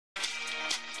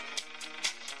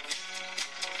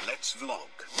RJGvlog.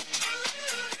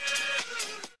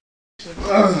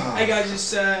 Hey guys,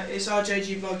 it's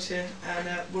RJGvlogs here, and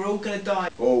we're all gonna die.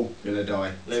 All gonna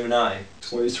die. Illuminati.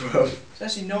 2012. It's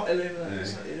actually not Illuminati. No.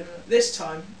 It's not Illuminati. This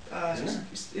time,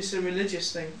 it's a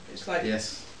religious thing. It's like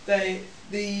Yes.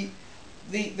 the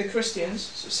Christians,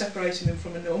 sort of separating them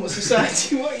from a normal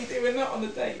society. What are you doing? We're not on the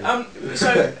date.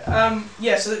 So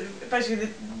basically,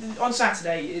 on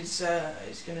Saturday, it's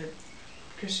gonna.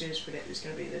 Christians predict it's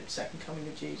going to be the second coming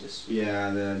of Jesus.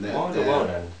 Yeah, Why the world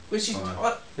end? Which is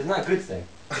Isn't that a good thing?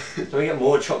 Do we get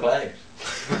more chocolate eggs?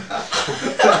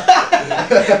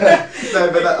 No,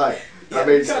 but that that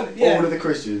means yeah. all of the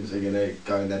Christians are gonna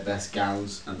go in their best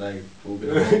gowns and they all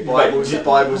gonna hold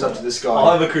Bibles up to the sky.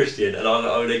 I'm a Christian and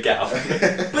I'm in a gown.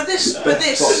 But this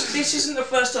isn't the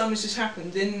first time this has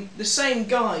happened. In the same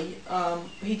guy,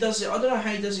 he does it. I don't know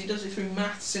how he does it. He does it through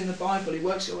maths in the Bible. He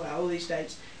works it out all these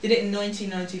dates. Did it in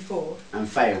 1994 and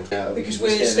failed. because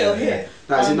we're still here.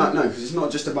 No, because it's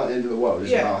not just about the end of the world.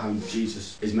 It's about how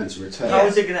Jesus is meant to return. How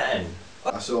is it going to end?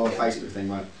 I saw a Facebook thing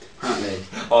like apparently.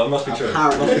 Oh, it must be true.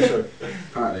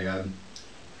 Apparently,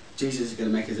 Jesus is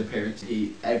going to make his appearance.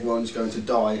 Everyone's going to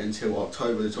die until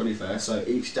October the 21st. So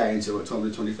each day until October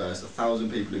the 21st,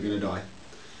 1,000 people are going to die,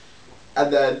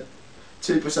 and then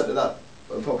 2% of that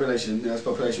population, the Earth's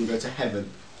population, will go to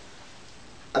heaven.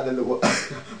 And then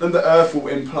the Earth will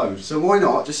implode. So why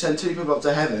not just send 2 people up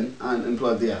to heaven and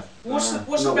implode the Earth? What's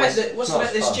the bet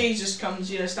that this Jesus comes,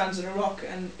 stands on a rock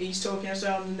and he's talking us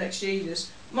out the next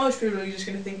Jesus? Most people are just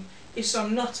going to think it's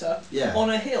some nutter on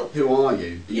a hill. Who are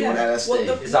you? Are you on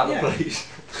LSD? Is that the police?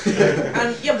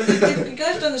 And but the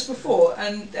guy's done this before,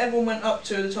 and everyone went up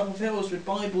to the top of hills with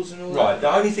Bibles and all that. Right,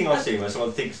 the only thing I've seen when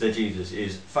someone thinks they're Jesus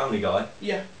is Family Guy,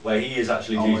 where he is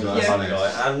actually Jesus, Family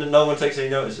Guy, and no one takes any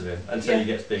notice of him until he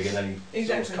gets big and then he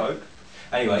sells coke.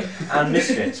 Anyway, and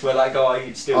Misfits, where that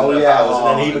guy steals their powers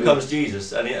and then he becomes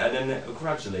Jesus, and then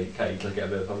gradually, he'll get a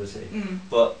bit of publicity.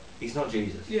 But he's not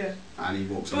Jesus. Yeah. And he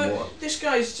walks on water. This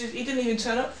guy's he didn't even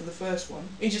turn up for the first one.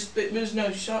 There's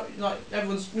no shot,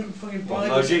 everyone's fucking Bibles.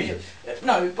 No Jesus?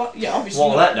 No, but obviously.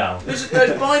 What a letdown. There's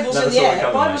Bibles in the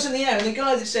air. Bibles in the air, and the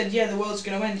guy that said, the world's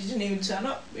going to end, he didn't even turn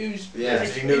up. He was.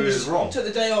 Because he knew he was wrong. Took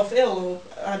the day off ill or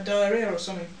had diarrhea or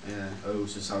something. Yeah,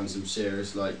 also selling some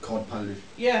serious cod pony.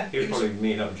 Yeah. He was probably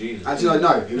meeting up with Jesus. Actually,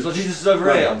 no. He was like, Jesus is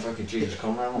over here. I'm fucking Jesus,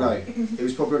 come round. No, he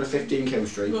was probably on a 15 kill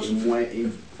streak.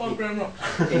 5 grand rock.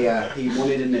 He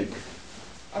wanted a nuke.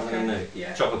 Okay.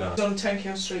 Yeah. Chopper gunner. He was on 10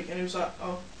 kill streak and he was like,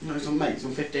 oh. No, it's on 15.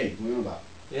 What are you on about?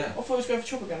 Yeah. I thought he was going for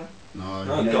chopper gunner. No,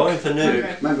 going for nuke.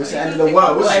 Okay. Remember, it's the end of the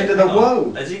world. What's the end of the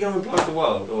world? Is he going to blow the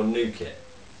world or nuke it?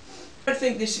 I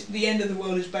think the end of the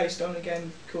world is based on a game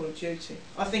of Call of Duty.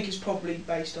 I think it's probably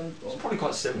based on. It's probably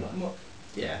quite similar.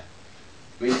 Yeah.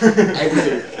 I mean,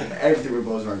 everything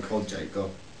revolves around COD, Jake.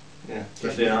 Go. Yeah.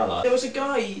 Especially in our life. There was a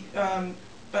guy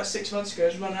about 6 months ago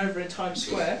who was run over in Times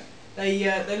Square. They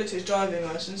looked at his driving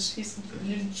licence. His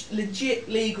legit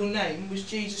legal name was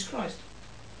Jesus Christ.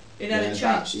 It hadn't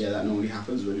changed. That normally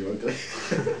happens when you're ugly.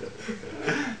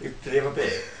 Did he have a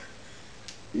bit?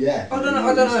 Yeah. I don't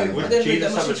know. Would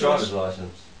Jesus have a driver's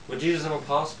licence? Would Jesus have a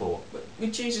passport?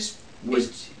 Would Jesus? Why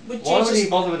would he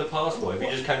bother with a passport if he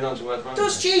just came down to Earth?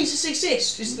 Does Jesus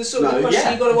exist? Is the sort of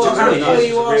question you've got to ask before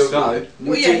you ask. No.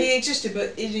 Well, he existed,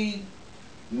 but is he?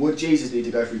 Would Jesus need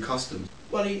to go through customs?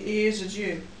 Well, he is a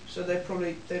Jew, so they'd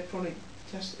probably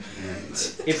test it.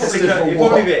 Yeah. He'd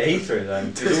probably be at Heathrow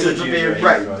then. Just to be a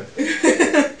right.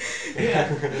 Yeah.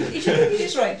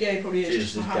 He's right. Yeah, he probably is.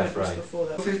 Jesus is death ray. Before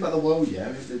that. Think about the world,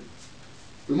 yeah.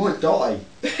 We might die.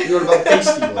 You know about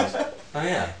Beastie Boys? Oh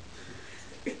yeah.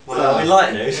 Well, we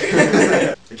like news.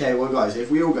 Okay, well guys, if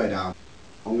we all go down,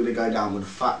 I'm going to go down with a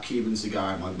fat Cuban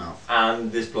cigar in my mouth.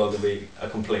 And this vlog will be a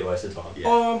complete waste of time.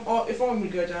 Yeah. If I'm going to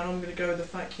go down, I'm going to go with the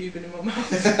fat Cuban in my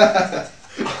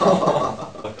mouth.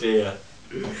 Oh dear.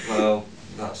 Well,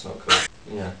 that's not cool.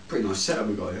 Yeah. Pretty nice setup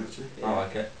we got here, actually. Yeah. I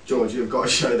like it. George, you've got to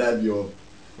show them your...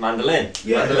 Mandolin.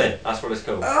 Yeah. Mandolin. That's what it's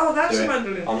called. Oh, that's a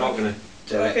mandolin. I'm not going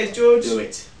to... Okay, George. Do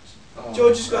it.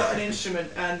 George has got an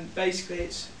instrument, and basically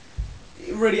it's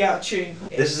really out of tune.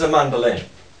 This is a mandolin.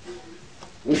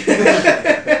 It's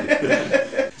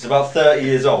about 30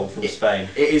 years old from Spain.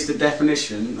 It is the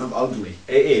definition of ugly.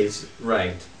 It is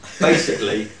rained.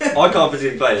 Basically, I can't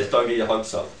physically play this, don't get your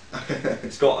hopes up.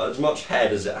 It's got as much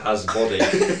head as it has body.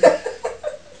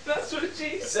 That's what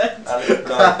she said. Nah,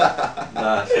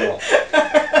 it's not.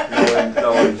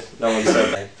 No one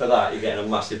said that. For that, you're getting a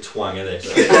massive twang of this.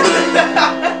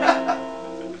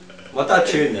 My dad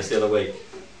tuned this the other week.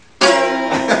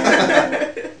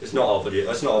 It's not obvious.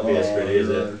 It's not obvious, really, is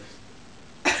it?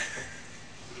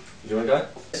 Do you want to go?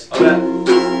 Okay.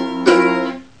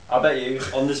 I bet you,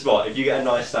 on the spot, if you get a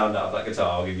nice sound out of that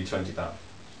guitar, I'll give you £20.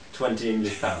 20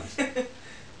 English pounds.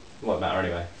 Won't matter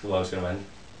anyway, the world's going to end.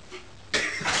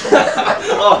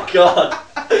 Oh God!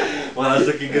 Well, that's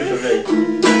looking good for me.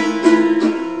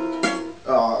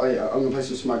 Oh yeah, I'm going to play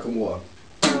some Smoke and Water.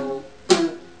 Can't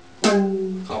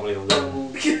believe I'm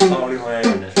doing this. Can't believe I'm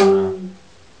hearing this right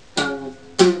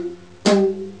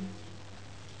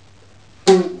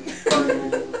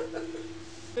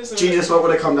now. Jesus, what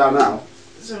would have come down now?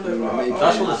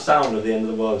 That's what the sound of the end of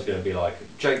the world is going to be like.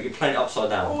 Jake, you're playing it upside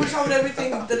down. Always hold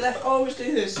everything the left. I always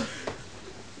do this.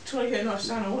 Trying to get a nice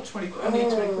sound. I want 20 quid. I need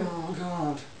 20 quid. Oh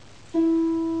God.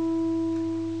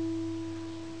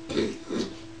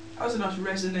 That was a nice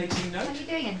resonating note. Are you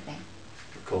doing anything?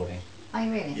 Recording. Are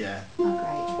you really? Yeah. Oh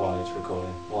great. Why it's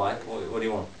recording? Why? What do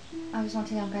you want? I was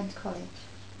wanting I'm going to college.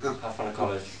 Have fun at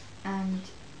college. And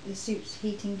the soup's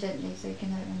heating gently so you can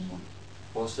have it when you want.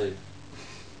 What soup?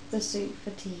 The soup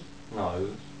for tea. No.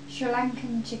 Sri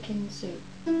Lankan chicken soup.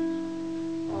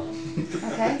 Oh.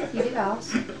 Okay, you did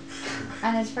ask.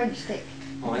 And there's French stick.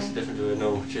 Oh, it's different to a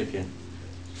normal chicken.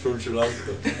 From Sri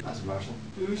Lanka. That's embarrassing.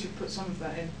 We should put some of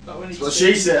that in. Like when That's what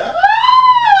she said. I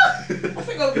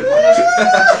think that'll be quite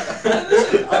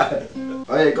nice.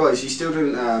 Oh yeah, guys, she's still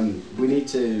doing. We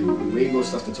need more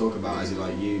stuff to talk about. As in,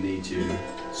 like, you need to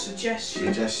suggest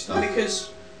stuff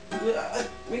because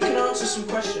we can answer some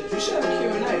questions. We should have a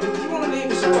Q&A. If you want to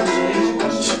leave us a question,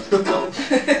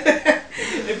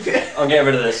 I'm getting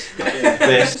rid of this.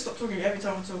 This. Stop talking every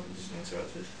time I talk. I'm just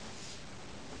interrupted.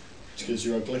 It's because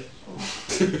you're ugly.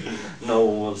 No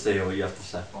one wants to hear what you have to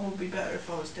say. I would be better if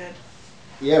I was dead.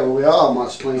 Yeah, well, we are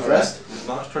March 21st.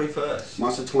 March 21st.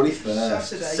 March the 21st.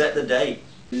 Saturday. Set the date.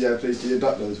 Yeah, please do your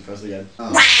duck nose first again.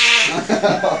 Oh.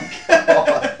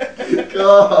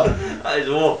 God. That is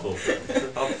awful.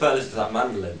 I prefer this to that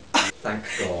mandolin. Thank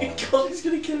God. God, he's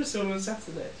going to kill us all on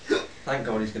Saturday. Thank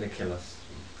God he's going to kill us.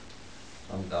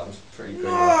 That was pretty good.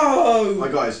 No! My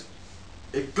guys,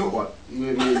 if God, me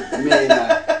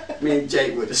and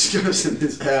Jake were discussing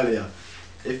this earlier.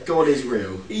 If God is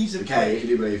real, he's a okay, if you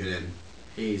do believe in him,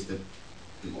 he's the,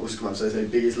 I was about to say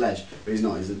biggest ledge, but he's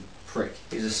not, he's a prick.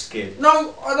 He's a skid.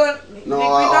 No, I don't. No, we I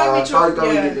don't mean to.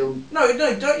 don't Yeah. little No, you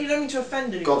don't mean to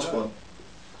offend anyone. God squad.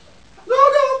 No,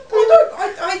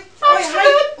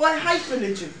 I hate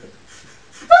religion.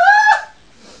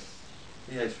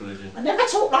 He hates religion. I never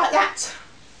talk like that.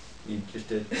 You just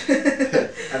did.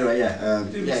 Anyway, yeah,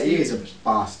 he is a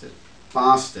bastard.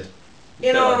 Bastard.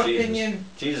 In our like opinion.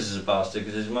 Jesus is a bastard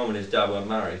because his mum and his dad weren't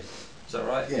married. Is that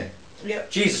right? Yeah. Yep.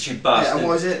 Jesus, you bastard. Yeah, and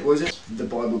what is it? What is it? The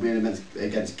Bible being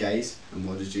against gays, and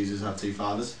why does Jesus have two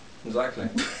fathers? Exactly.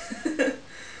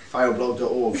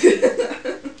 Failblog.org.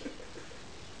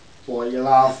 Why are you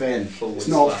laughing? It's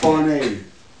not funny.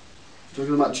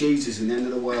 Talking about Jesus and the end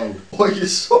of the world. Why are your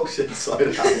socks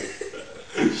inside out?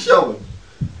 Show them.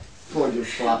 Come on, you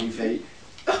flabby feet.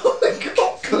 Oh my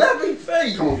God, flabby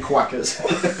feet. Come on, quackers.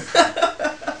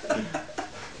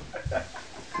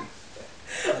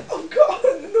 I've got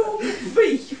normal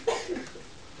feet.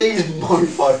 These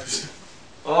mofos.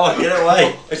 Oh, get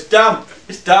away. It's damp.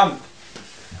 It's damp.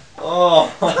 Oh,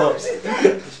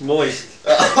 it's moist.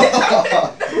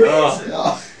 Oh,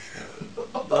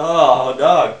 oh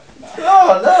no.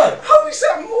 Oh no. How is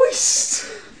that moist?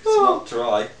 It's not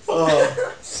dry.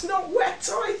 Oh. It's not wet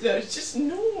either, it's just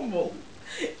normal.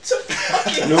 It's a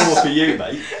fucking Normal for you,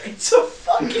 mate. It's a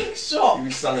fucking sock.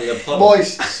 You standing in a puddle.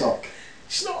 Moist sock.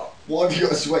 It's not. Why have you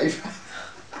got a sweaty face?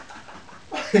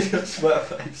 You've got a sweat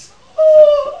face.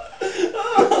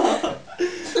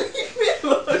 Leave me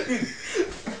alone.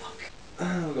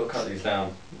 We've got to cut these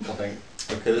down, I think,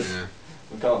 because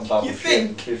we can't babble You shit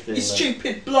think, in 15 you minutes.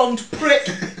 stupid blonde prick.